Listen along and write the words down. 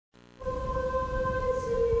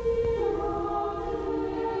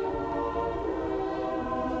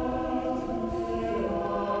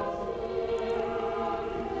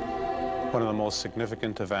One of the most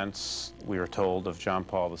significant events, we are told, of John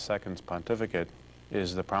Paul II's pontificate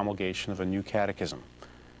is the promulgation of a new catechism.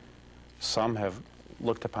 Some have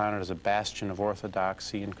looked upon it as a bastion of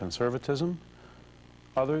orthodoxy and conservatism.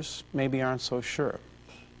 Others maybe aren't so sure.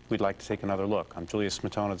 We'd like to take another look. I'm Julius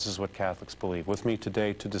Smetona. This is What Catholics Believe. With me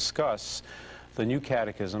today to discuss the new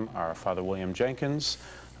catechism are Father William Jenkins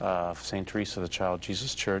of St. Teresa of the Child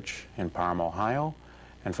Jesus Church in Parham, Ohio,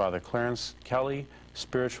 and Father Clarence Kelly,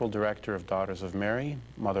 Spiritual Director of Daughters of Mary,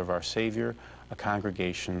 Mother of Our Savior, a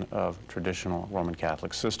congregation of traditional Roman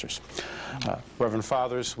Catholic sisters. Reverend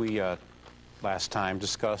Fathers, we last time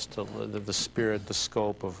discussed the spirit, the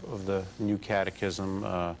scope of the new catechism,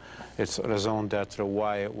 its raison d'etre,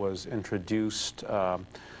 why it was introduced.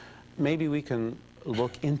 Maybe we can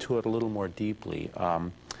look into it a little more deeply.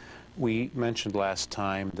 We mentioned last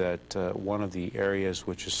time that one of the areas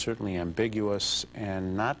which is certainly ambiguous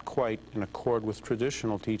and not quite in accord with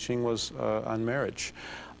traditional teaching was on marriage.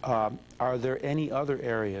 Are there any other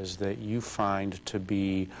areas that you find to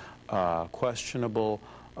be questionable,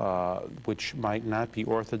 which might not be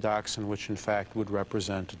orthodox and which in fact would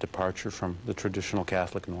represent a departure from the traditional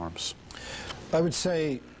Catholic norms? I would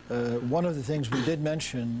say one of the things we did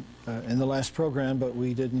mention in the last program, but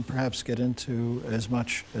we didn't perhaps get into as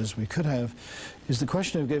much as we could have, is the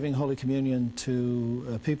question of giving Holy Communion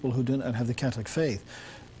to people who do not have the Catholic faith.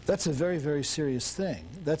 That's a very, very serious thing.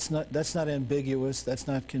 That's not ambiguous, that's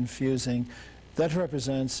not confusing. That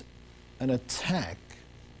represents an attack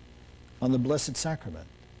on the Blessed Sacrament.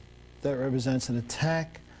 That represents an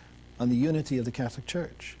attack on the unity of the Catholic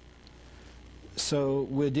Church. So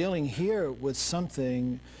we're dealing here with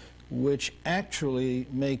something which actually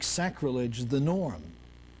makes sacrilege the norm.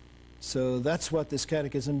 So that's what this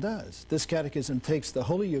catechism does. This catechism takes the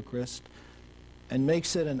Holy Eucharist and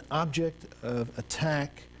makes it an object of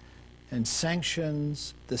attack and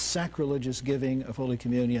sanctions the sacrilegious giving of Holy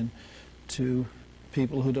Communion to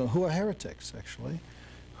people who are heretics, actually,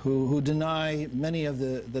 who deny many of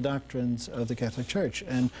the doctrines of the Catholic Church.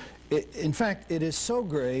 And in fact, it is so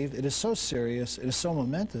grave, it is so serious, it is so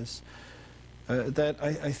momentous that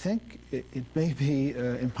I think it may be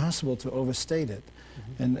impossible to overstate it.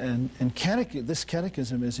 Mm-hmm. This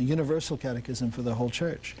catechism is a universal catechism for the whole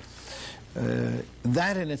Church.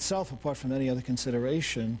 That in itself, apart from any other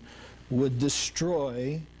consideration, would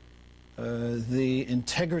destroy the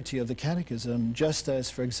integrity of the catechism, just as,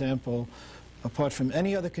 for example, apart from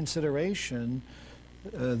any other consideration,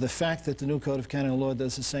 the fact that the new Code of Canon Law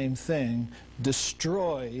does the same thing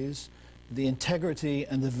destroys the integrity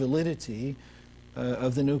and the validity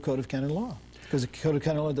of the new Code of Canon Law. Because the Code of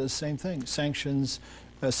Canon Law does the same thing, sanctions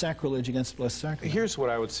sacrilege against the Blessed Sacrament. Here's what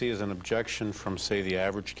I would see as an objection from, say, the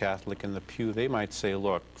average Catholic in the pew. They might say,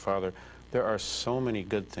 look, Father, there are so many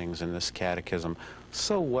good things in this catechism.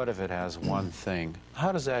 So what if it has one thing?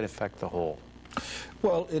 How does that affect the whole?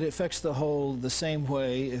 Well, it affects the whole the same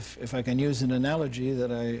way, if I can use an analogy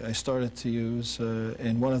that I started to use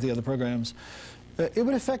in one of the other programs. It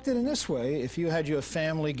would affect it in this way. If you had your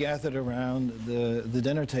family gathered around the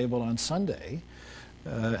dinner table on Sunday,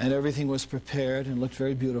 and everything was prepared and looked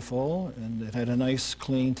very beautiful, and it had a nice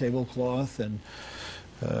clean tablecloth and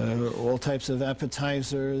all types of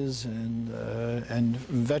appetizers and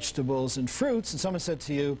vegetables and fruits, and someone said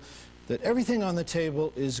to you that everything on the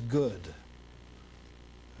table is good,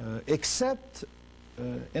 except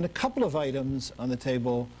in a couple of items on the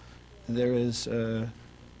table there is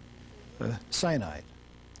cyanide.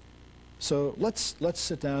 So let's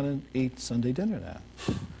sit down and eat Sunday dinner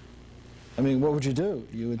now. I mean, what would you do?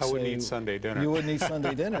 You would I wouldn't eat Sunday dinner. You wouldn't eat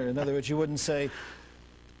Sunday dinner. In other words, you wouldn't say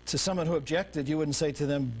to someone who objected, you wouldn't say to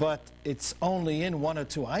them, but it's only in one or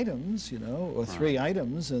two items, you know, or three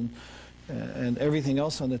items, and everything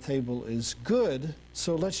else on the table is good,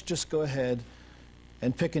 so let's just go ahead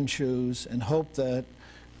and pick and choose and hope that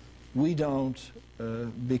we don't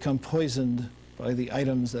become poisoned by the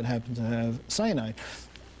items that happen to have cyanide.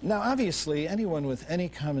 Now, obviously, anyone with any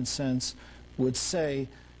common sense would say,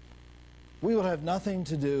 we will have nothing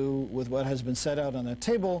to do with what has been set out on that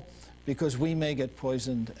table because we may get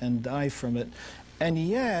poisoned and die from it. And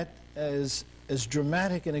yet, as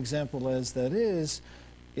dramatic an example as that is,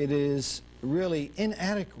 it is really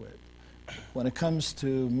inadequate when it comes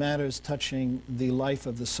to matters touching the life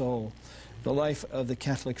of the soul, the life of the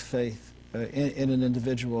Catholic faith in an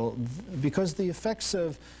individual, because the effects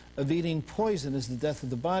of eating poison is the death of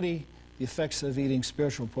the body, the effects of eating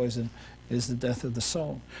spiritual poison is the death of the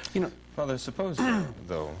soul. You know, Father, suppose,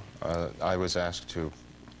 though, I was asked to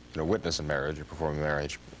witness a marriage or perform a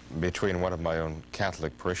marriage between one of my own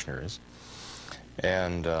Catholic parishioners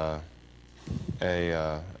and a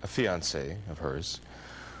fiancé of hers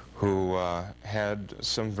who had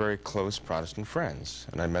some very close Protestant friends.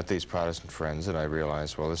 And I met these Protestant friends and I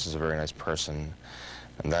realized, well, this is a very nice person,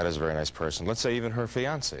 and that is a very nice person. Let's say even her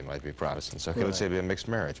fiance might be Protestant, so okay, let's say it'd be a mixed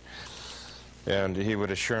marriage. And he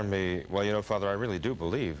would assure me, well, you know, Father, I really do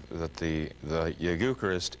believe that the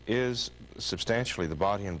Eucharist is substantially the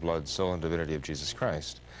body and blood, soul and divinity of Jesus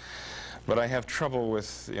Christ. But I have trouble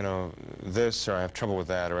with, you know, this, or I have trouble with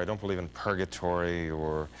that, or I don't believe in purgatory,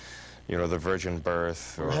 or, you know, the virgin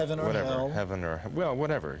birth, or heaven or whatever. hell. Heaven or, well,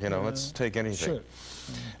 whatever, you know, let's take anything.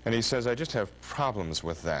 Sure. And he says, I just have problems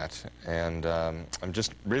with that, and I'm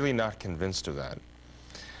just really not convinced of that.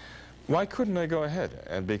 Why couldn't I go ahead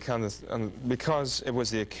and become this, because it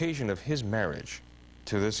was the occasion of his marriage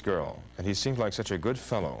to this girl, and he seemed like such a good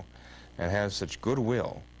fellow, and has such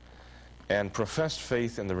goodwill, and professed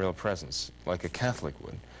faith in the real presence, like a Catholic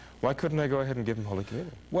would. Why couldn't I go ahead and give him Holy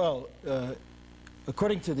Communion? Well,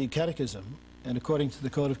 according to the Catechism and according to the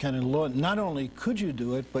Code of Canon Law, not only could you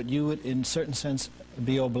do it, but you would, in a certain sense,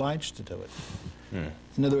 be obliged to do it.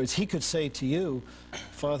 In other words, he could say to you,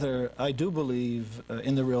 Father, I do believe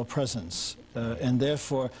in the real presence, and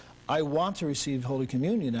therefore I want to receive Holy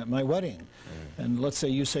Communion at my wedding. And let's say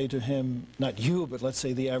you say to him, not you, but let's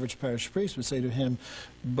say the average parish priest would say to him,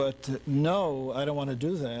 but no, I don't want to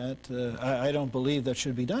do that. I don't believe that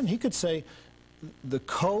should be done. He could say, the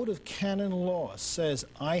Code of Canon Law says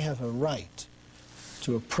I have a right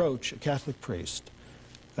to approach a Catholic priest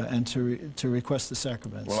and to request the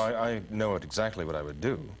sacraments. Well, I know exactly what I would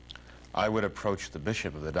do. I would approach the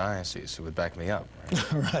bishop of the diocese who would back me up.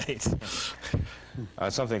 Right.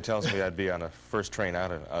 Something tells me I'd be on a first train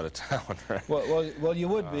out of town. Right? Well, you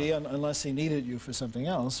would be unless he needed you for something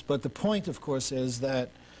else. But the point, of course, is that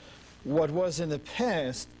what was in the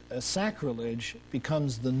past a sacrilege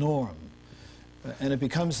becomes the norm. And it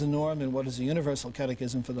becomes the norm in what is a universal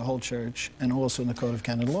catechism for the whole church and also in the Code of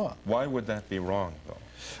Canon Law. Why would that be wrong, though?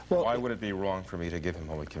 Well, why would it be wrong for me to give him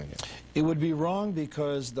Holy Communion? It would be wrong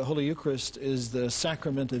because the Holy Eucharist is the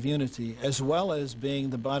sacrament of unity, as well as being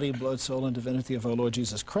the body, blood, soul, and divinity of our Lord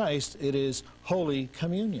Jesus Christ. It is Holy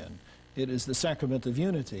Communion. It is the sacrament of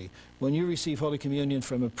unity. When you receive Holy Communion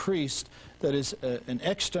from a priest, that is an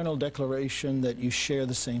external declaration that you share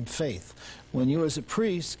the same faith. When you as a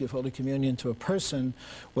priest give Holy Communion to a person,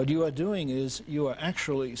 what you are doing is you are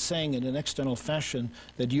actually saying in an external fashion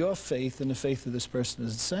that your faith and the faith of this person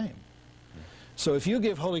is the same. So if you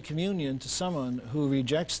give Holy Communion to someone who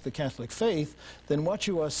rejects the Catholic faith, then what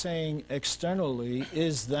you are saying externally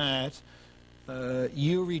is that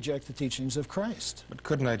you reject the teachings of Christ. But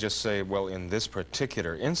couldn't I just say, well, in this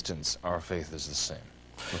particular instance, our faith is the same?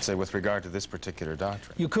 Let's say with regard to this particular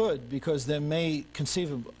doctrine. You could, because there may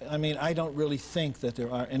conceivably, I mean, I don't really think that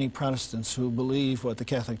there are any Protestants who believe what the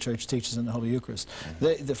Catholic Church teaches in the Holy Eucharist.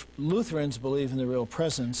 The Lutherans believe in the real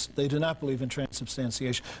presence. They do not believe in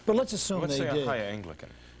transubstantiation. But let's assume they did. Let's say a high Anglican.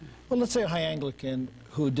 Well, let's say a high Anglican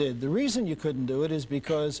who did. The reason you couldn't do it is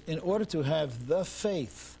because in order to have the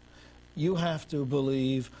faith, you have to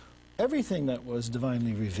believe everything that was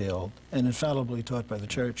divinely revealed and infallibly taught by the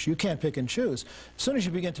Church. You can't pick and choose. As soon as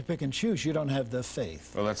you begin to pick and choose, you don't have the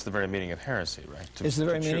faith. Well, that's the very meaning of heresy, right? It's the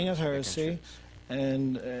very meaning of heresy,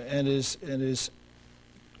 and is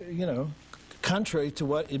you know, contrary to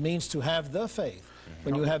what it means to have the faith.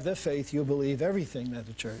 When you have the faith, you believe everything that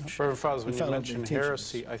the Church. Reverend Fathers, when you mention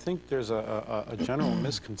heresy, I think there's a general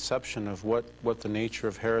misconception of what the nature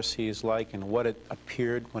of heresy is like and what it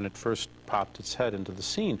appeared when it first popped its head into the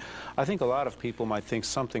scene. I think a lot of people might think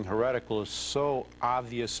something heretical is so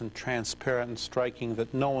obvious and transparent and striking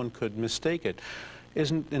that no one could mistake it.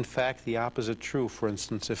 Isn't, in fact, the opposite true? For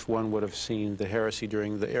instance, if one would have seen the heresy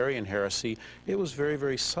during the Arian heresy, it was very,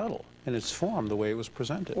 very subtle in its form, the way it was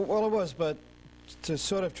presented. Well, it was, but to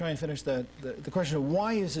sort of try and finish that, the question of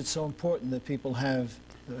why is it so important that people have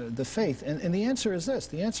the faith? And the answer is this.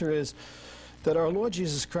 The answer is that our Lord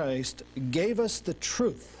Jesus Christ gave us the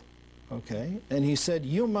truth, okay? And he said,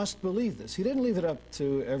 you must believe this. He didn't leave it up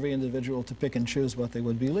to every individual to pick and choose what they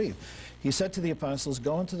would believe. He said to the apostles,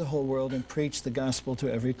 go into the whole world and preach the gospel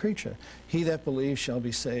to every creature. He that believes shall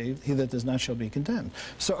be saved. He that does not shall be condemned.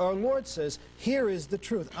 So our Lord says, here is the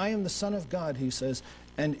truth. I am the Son of God, he says,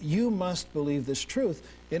 and you must believe this truth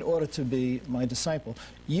in order to be my disciple.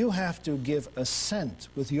 You have to give assent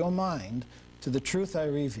with your mind to the truth I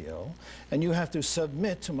reveal, and you have to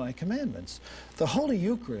submit to my commandments. The Holy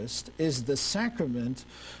Eucharist is the sacrament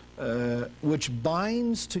which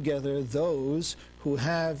binds together those who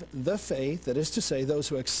have the faith, that is to say, those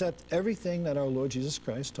who accept everything that our Lord Jesus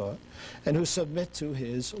Christ taught, and who submit to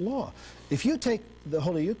his law. If you take the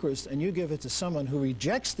Holy Eucharist and you give it to someone who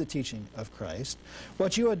rejects the teaching of Christ,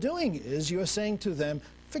 what you are doing is you are saying to them,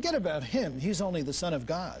 forget about him. He's only the Son of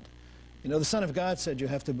God. You know, the Son of God said you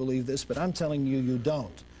have to believe this, but I'm telling you, you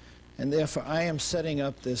don't. And therefore, I am setting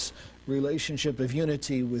up this relationship of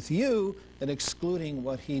unity with you and excluding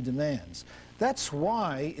what he demands. That's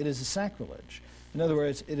why it is a sacrilege. In other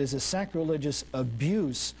words, it is a sacrilegious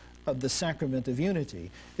abuse of the sacrament of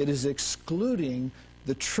unity. It is excluding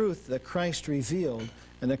the truth that Christ revealed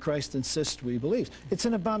and that Christ insists we believe. It's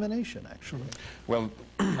an abomination, actually. Well,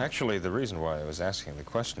 actually, the reason why I was asking the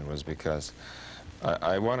question was because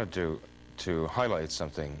I wanted to highlight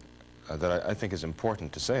something that I think is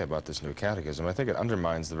important to say about this new catechism. I think it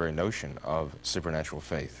undermines the very notion of supernatural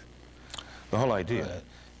faith. The whole idea. Right.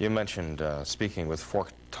 You mentioned speaking with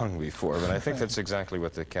forked tongue before, but I think that's exactly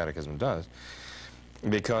what the catechism does.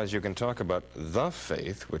 Because you can talk about the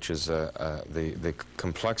faith, which is the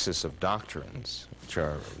complexus of doctrines, which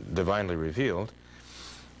are divinely revealed,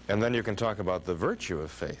 and then you can talk about the virtue of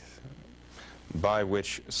faith, by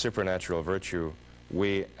which supernatural virtue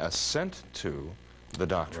we assent to the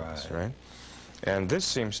doctrines, right? And this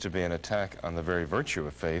seems to be an attack on the very virtue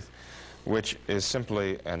of faith, which is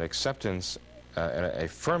simply an acceptance, a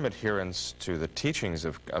firm adherence to the teachings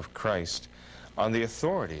of Christ on the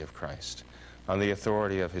authority of Christ, on the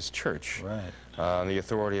authority of his church, on the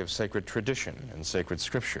authority of sacred tradition and sacred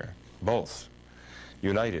scripture, both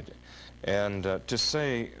united. And to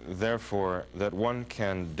say, therefore, that one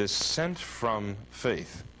can dissent from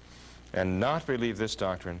faith and not believe this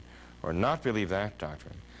doctrine or not believe that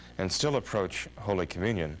doctrine and still approach Holy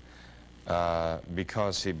Communion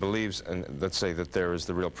because he believes, and let's say that there is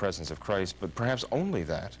the real presence of Christ, but perhaps only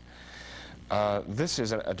that. This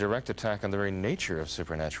is a direct attack on the very nature of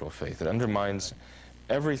supernatural faith. It undermines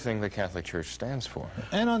everything the Catholic Church stands for.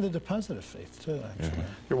 And on the deposit of faith, too, actually.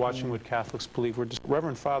 You're watching what Catholics believe. We're just,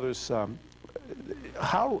 Reverend Fathers,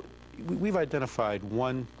 how we've identified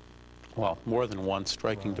one, well, more than one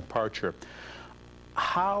striking departure.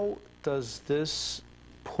 How does this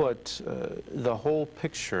put the whole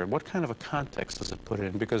picture, what kind of a context does it put it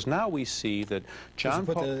in? Because now we see that John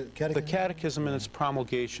Paul, the Catechism in its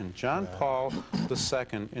promulgation, John Paul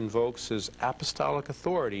II invokes his apostolic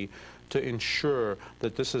authority to ensure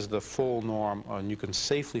that this is the full norm, and you can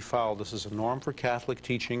safely follow this as a norm for Catholic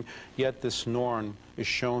teaching, yet this norm is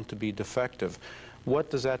shown to be defective.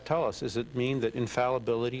 What does that tell us? Does it mean that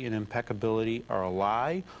infallibility and impeccability are a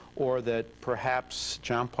lie, or that perhaps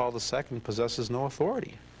John Paul II possesses no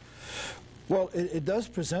authority? Well, it does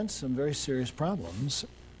present some very serious problems,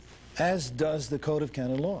 as does the Code of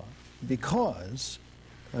Canon Law, because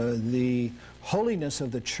the holiness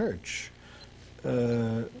of the Church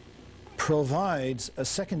provides a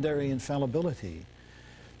secondary infallibility.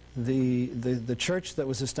 The Church that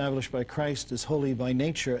was established by Christ is holy by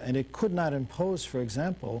nature, and it could not impose, for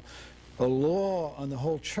example, a law on the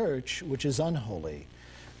whole Church which is unholy.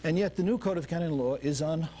 And yet the new Code of Canon Law is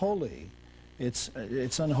unholy. It's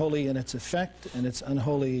unholy in its effect, and it's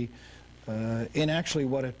unholy in actually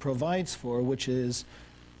what it provides for, which is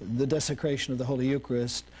the desecration of the Holy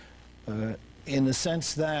Eucharist, in the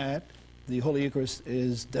sense that the Holy Eucharist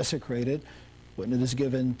is desecrated when it is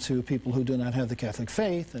given to people who do not have the Catholic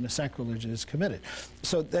faith, and a sacrilege is committed.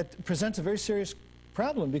 So that presents a very serious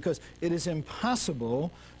problem, because it is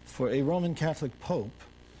impossible for a Roman Catholic Pope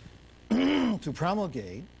to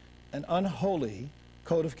promulgate an unholy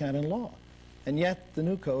Code of Canon Law. And yet the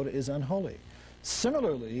new code is unholy.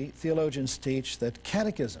 Similarly, theologians teach that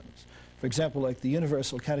catechisms, for example, like the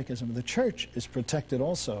Universal Catechism of the Church, is protected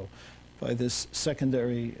also by this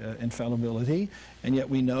secondary infallibility, and yet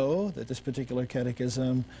we know that this particular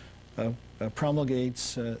catechism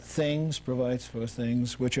promulgates things, provides for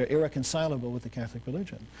things which are irreconcilable with the Catholic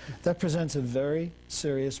religion. That presents a very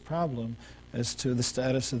serious problem as to the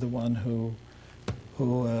status of the one who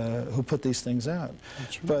put these things out.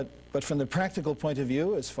 But from the practical point of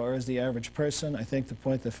view, as far as the average person, I think the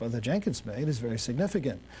point that Father Jenkins made is very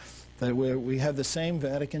significant, that we have the same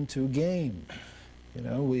Vatican II game. You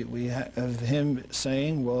know, we have him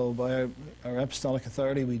saying, well, by our apostolic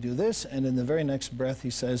authority we do this, and in the very next breath he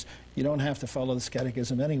says, you don't have to follow this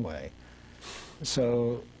catechism anyway.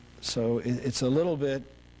 So it's a little bit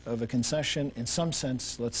of a concession in some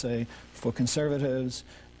sense, let's say, for conservatives,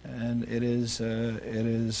 and it is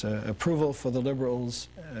approval for the liberals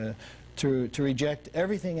to reject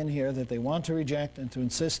everything in here that they want to reject, and to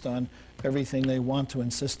insist on everything they want to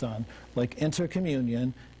insist on, like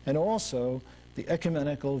intercommunion, and also the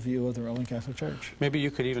ecumenical view of the Roman Catholic Church. Maybe you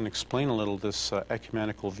could even explain a little this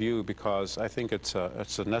ecumenical view, because I think it's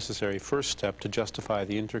a necessary first step to justify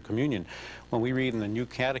the intercommunion. When we read in the New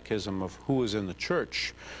Catechism of who is in the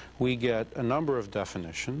Church, we get a number of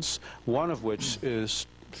definitions, one of which is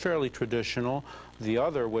fairly traditional, the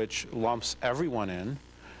other which lumps everyone in,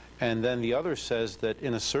 and then the other says that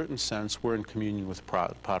in a certain sense we're in communion with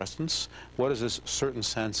Protestants. What does this certain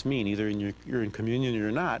sense mean? Either you're in communion or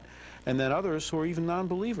you're not. And then others who are even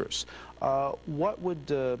non-believers. What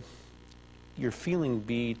would your feeling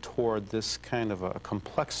be toward this kind of a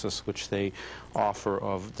complexus which they offer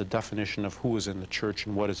of the definition of who is in the church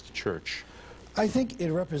and what is the church? I think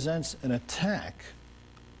it represents an attack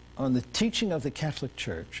on the teaching of the Catholic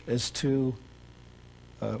Church as to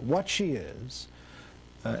what she is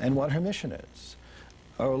and what her mission is.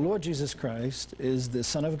 Our Lord Jesus Christ is the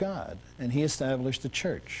Son of God, and he established the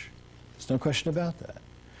church. There's no question about that.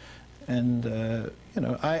 And, you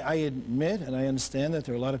know, I admit and I understand that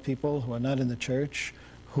there are a lot of people who are not in the church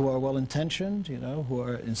who are well-intentioned, you know, who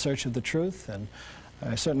are in search of the truth, and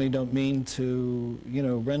I certainly don't mean to, you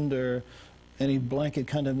know, render any blanket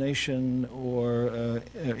condemnation or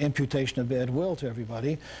imputation of bad will to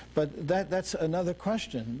everybody, but that's another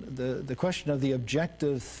question. The question of the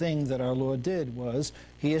objective thing that our Lord did was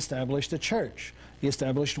he established a church. He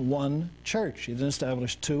established one church. He didn't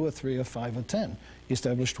establish 2 or 3 or 5 or 10. He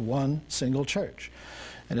established one single church.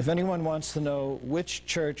 And if anyone wants to know which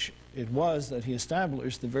church it was that he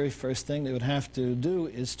established, the very first thing they would have to do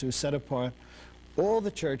is to set apart all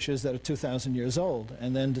the churches that are 2,000 years old,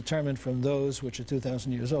 and then determine from those which are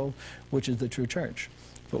 2,000 years old which is the true church.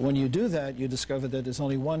 But when you do that, you discover that there's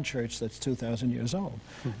only one church that's 2,000 years old.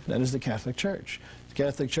 That is the Catholic Church. The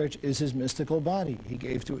Catholic Church is his mystical body. He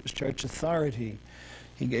gave to his church authority.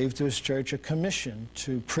 He gave to his church a commission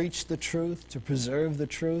to preach the truth, to preserve the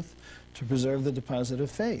truth, to preserve the deposit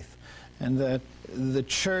of faith. And that the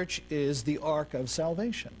church is the ark of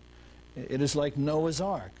salvation. It is like Noah's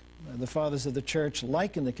Ark. The fathers of the church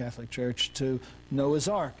liken the Catholic Church to Noah's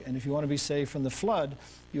Ark. And if you want to be saved from the flood,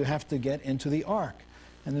 you have to get into the ark.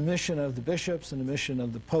 And the mission of the bishops and the mission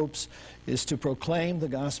of the popes is to proclaim the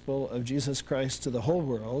gospel of Jesus Christ to the whole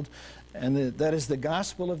world. And that is the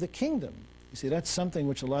gospel of the kingdom. You see, that's something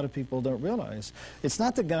which a lot of people don't realize. It's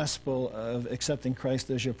not the gospel of accepting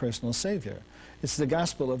Christ as your personal Savior. It's the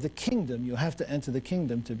gospel of the kingdom. You have to enter the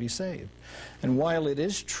kingdom to be saved. And while it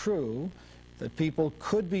is true that people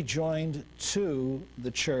could be joined to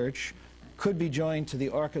the church, could be joined to the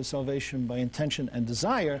ark of salvation by intention and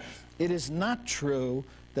desire, it is not true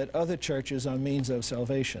that other churches are means of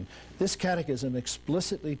salvation. This catechism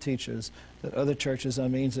explicitly teaches that other churches are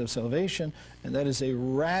means of salvation, and that is a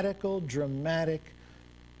radical, dramatic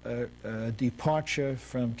departure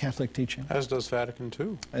from Catholic teaching. As does Vatican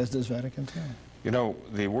II. As does Vatican II. You know,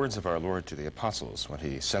 the words of our Lord to the apostles when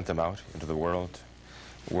he sent them out into the world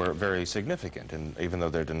were very significant, and even though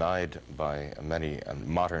they're denied by many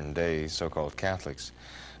modern-day so-called Catholics,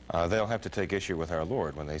 they'll have to take issue with our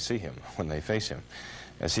Lord when they see him, when they face him,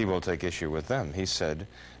 as he will take issue with them. He said,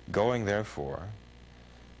 "Going therefore,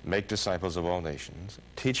 make disciples of all nations,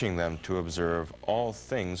 teaching them to observe all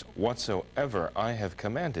things whatsoever I have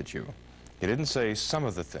commanded you." He didn't say some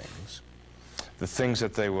of the things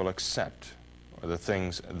that they will accept, or the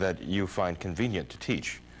things that you find convenient to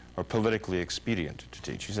teach, or politically expedient to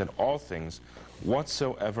teach. He said, all things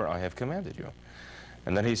whatsoever I have commanded you.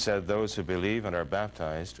 And then he said, those who believe and are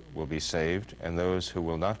baptized will be saved, and those who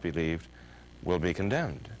will not believe will be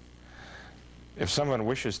condemned. If someone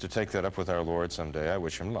wishes to take that up with our Lord someday, I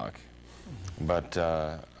wish him luck. But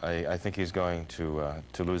I think he's going to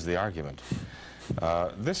lose the argument.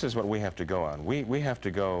 This is what we have to go on. We have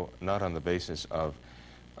to go not on the basis of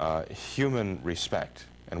human respect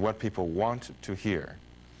and what people want to hear,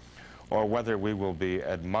 or whether we will be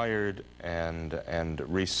admired and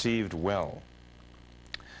received well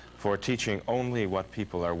for teaching only what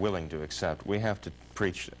people are willing to accept. We have to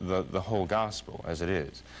preach the whole gospel as it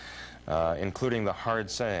is, including the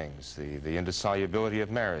hard sayings, the indissolubility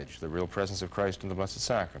of marriage, the real presence of Christ in the Blessed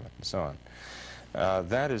Sacrament, and so on.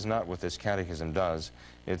 That is not what this catechism does.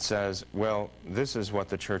 It says, well, this is what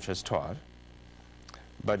the Church has taught,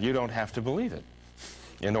 but you don't have to believe it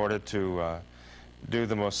in order to do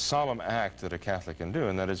the most solemn act that a Catholic can do,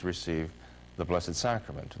 and that is receive the Blessed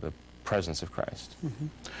Sacrament, the presence of Christ.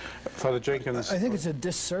 Father Jenkins, I think it's a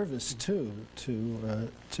disservice, too,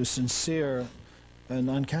 to sincere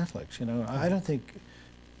non-Catholics. You know, I don't think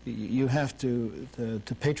you have to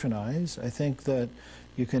patronize. I think that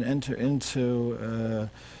you can enter into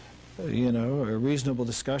you know, a reasonable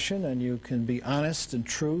discussion, and you can be honest and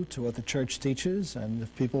true to what the Church teaches, and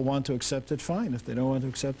if people want to accept it, fine. If they don't want to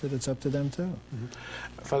accept it, it's up to them too.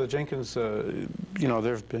 Father Jenkins, you know,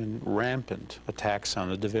 there have been rampant attacks on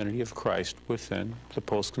the divinity of Christ within the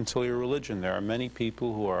post-conciliar religion. There are many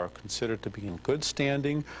people who are considered to be in good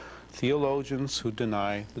standing theologians who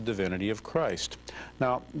deny the divinity of Christ.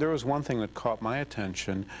 Now, there was one thing that caught my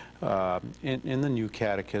attention in the New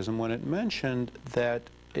Catechism when it mentioned that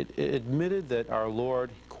it admitted that our Lord,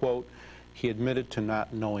 quote, he admitted to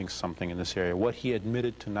not knowing something in this area, what he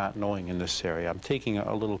admitted to not knowing in this area. I'm taking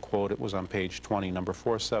a little quote. It was on page 20, number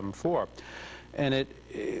 474. And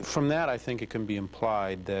from that, I think it can be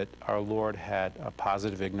implied that our Lord had a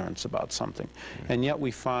positive ignorance about something. And yet we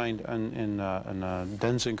find in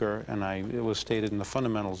Denzinger, and it was stated in the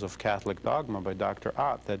Fundamentals of Catholic Dogma by Dr.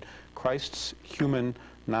 Ott, that Christ's human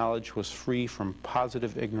knowledge was free from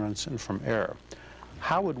positive ignorance and from error.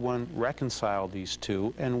 How would one reconcile these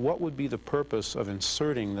two, and what would be the purpose of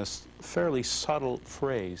inserting this fairly subtle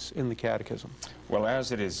phrase in the Catechism? Well,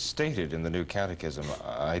 as it is stated in the New Catechism,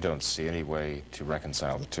 I don't see any way to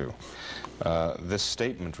reconcile the two. This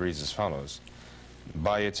statement reads as follows: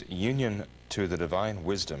 by its union to the divine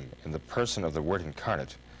wisdom in the person of the Word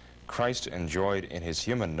incarnate, Christ enjoyed in his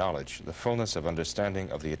human knowledge the fullness of understanding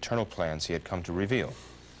of the eternal plans he had come to reveal.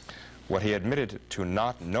 What he admitted to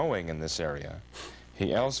not knowing in this area,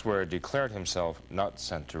 he elsewhere declared himself not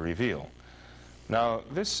sent to reveal. Now,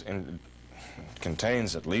 this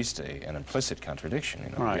contains at least an implicit contradiction, you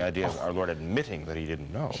know, right. The idea of our Lord admitting that he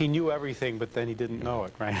didn't know. He knew everything, but then he didn't know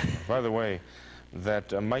it, right? By the way,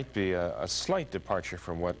 that might be a slight departure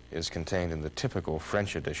from what is contained in the typical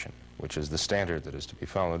French edition, which is the standard that is to be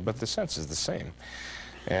followed, but the sense is the same.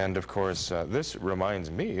 And, of course, this reminds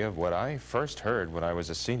me of what I first heard when I was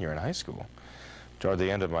a senior in high school. Toward the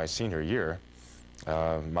end of my senior year,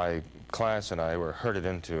 my class and I were herded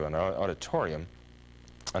into an auditorium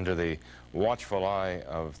under the watchful eye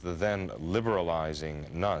of the then liberalizing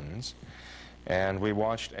nuns, and we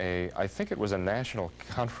watched I think it was a National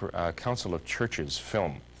Council of Churches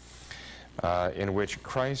film in which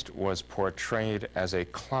Christ was portrayed as a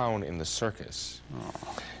clown in the circus.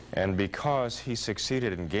 Oh. And because he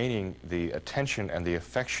succeeded in gaining the attention and the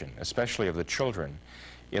affection, especially of the children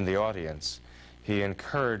in the audience, he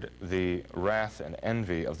incurred the wrath and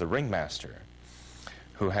envy of the ringmaster,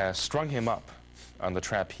 who has strung him up on the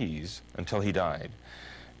trapeze until he died.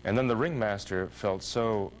 And then the ringmaster felt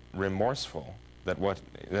so remorseful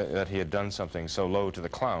that he had done something so low to the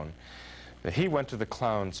clown, that he went to the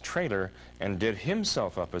clown's trailer and did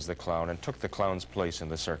himself up as the clown and took the clown's place in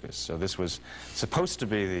the circus. So this was supposed to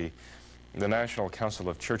be the National Council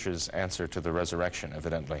of Churches' answer to the resurrection,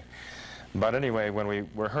 evidently. But anyway, when we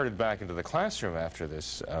were herded back into the classroom after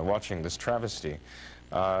this, watching this travesty,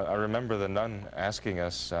 I remember the nun asking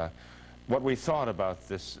us what we thought about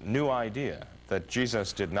this new idea that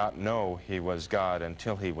Jesus did not know he was God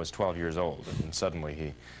until he was 12 years old, and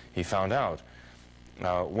suddenly he found out.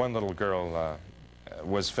 One little girl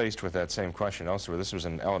was faced with that same question elsewhere. This was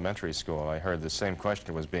in elementary school. I heard the same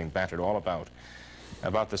question was being bantered all about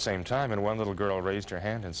the same time, and one little girl raised her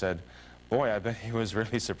hand and said, "Boy, I bet he was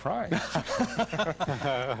really surprised."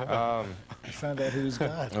 He found out he was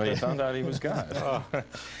God. Well, he found out he was God.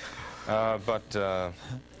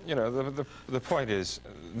 You know, the point is,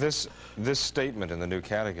 this statement in the New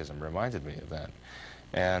Catechism reminded me of that.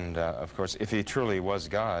 And, of course, if he truly was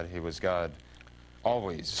God, he was God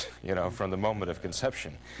always, you know, from the moment of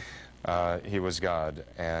conception. He was God,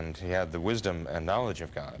 and he had the wisdom and knowledge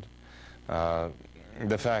of God.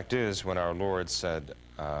 The fact is, when our Lord said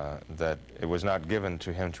that it was not given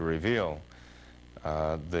to him to reveal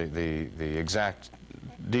the exact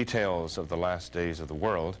details of the last days of the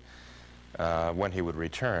world, when he would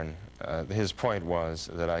return, his point was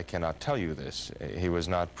that I cannot tell you this. He was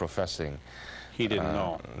not professing he didn't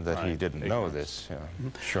know that right. he didn't know this. Yeah.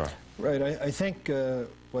 Sure. Right. I think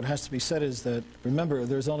what has to be said is that, remember,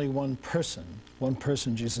 there's only one person,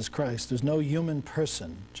 Jesus Christ. There's no human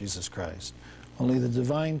person, Jesus Christ, only the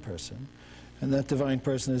divine person. And that divine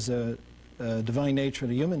person is a divine nature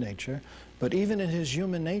and a human nature. But even in his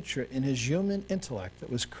human nature, in his human intellect that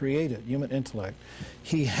was created, human intellect,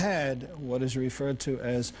 he had what is referred to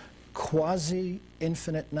as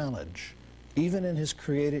quasi-infinite knowledge, even in his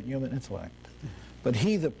created human intellect. But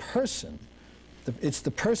he, the person, it's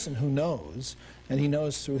the person who knows, and he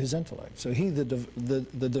knows through his intellect. So he,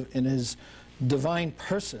 in his divine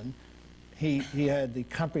person, he had the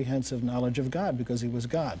comprehensive knowledge of God because he was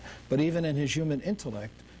God. But even in his human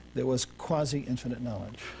intellect, there was quasi-infinite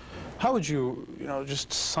knowledge. How would you,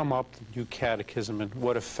 just sum up the New Catechism and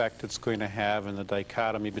what effect it's going to have in the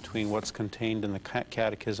dichotomy between what's contained in the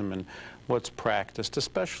Catechism and what's practiced,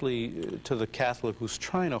 especially to the Catholic who's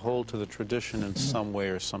trying to hold to the tradition in some way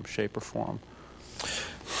or some shape or form?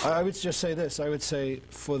 I would just say this. I would say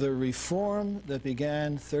for the reform that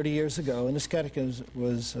began 30 years ago, and this catechism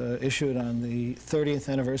was issued on the 30th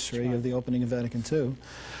anniversary of the opening of Vatican II,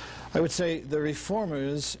 I would say the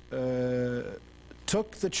Reformers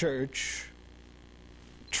took the church,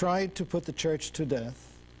 tried to put the church to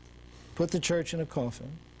death, put the church in a coffin,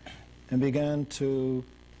 and began to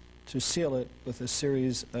seal it with a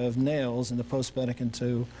series of nails in the post-Vatican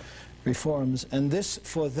II reforms. And this,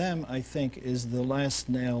 for them, I think, is the last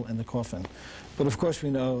nail in the coffin. But of course we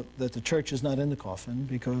know that the church is not in the coffin,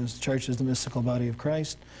 because the church is the mystical body of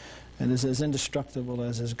Christ and is as indestructible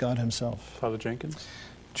as is God himself. Father Jenkins?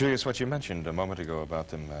 Julius, what you mentioned a moment ago about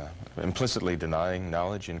them implicitly denying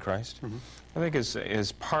knowledge in Christ, I think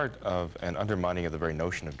is part of an undermining of the very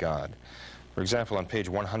notion of God. For example, on page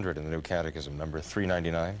 100 in the New Catechism, number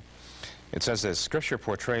 399, it says this: Scripture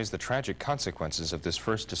portrays the tragic consequences of this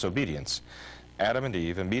first disobedience. Adam and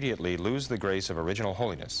Eve immediately lose the grace of original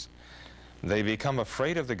holiness. They become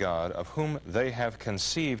afraid of the God of whom they have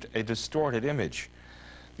conceived a distorted image,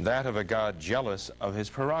 that of a God jealous of his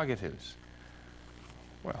prerogatives.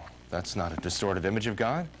 Well, that's not a distorted image of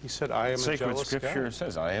God. He said, I am a Sacred jealous Scripture God.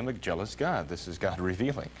 says, I am a jealous God. This is God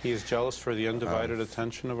revealing. He is jealous for the undivided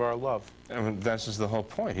attention of our love. And this is the whole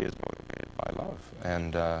point. He is motivated by love.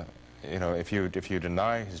 And, you know, if you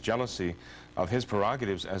deny his jealousy of his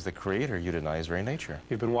prerogatives as the creator, you deny his very nature.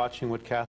 You've been watching what Catholics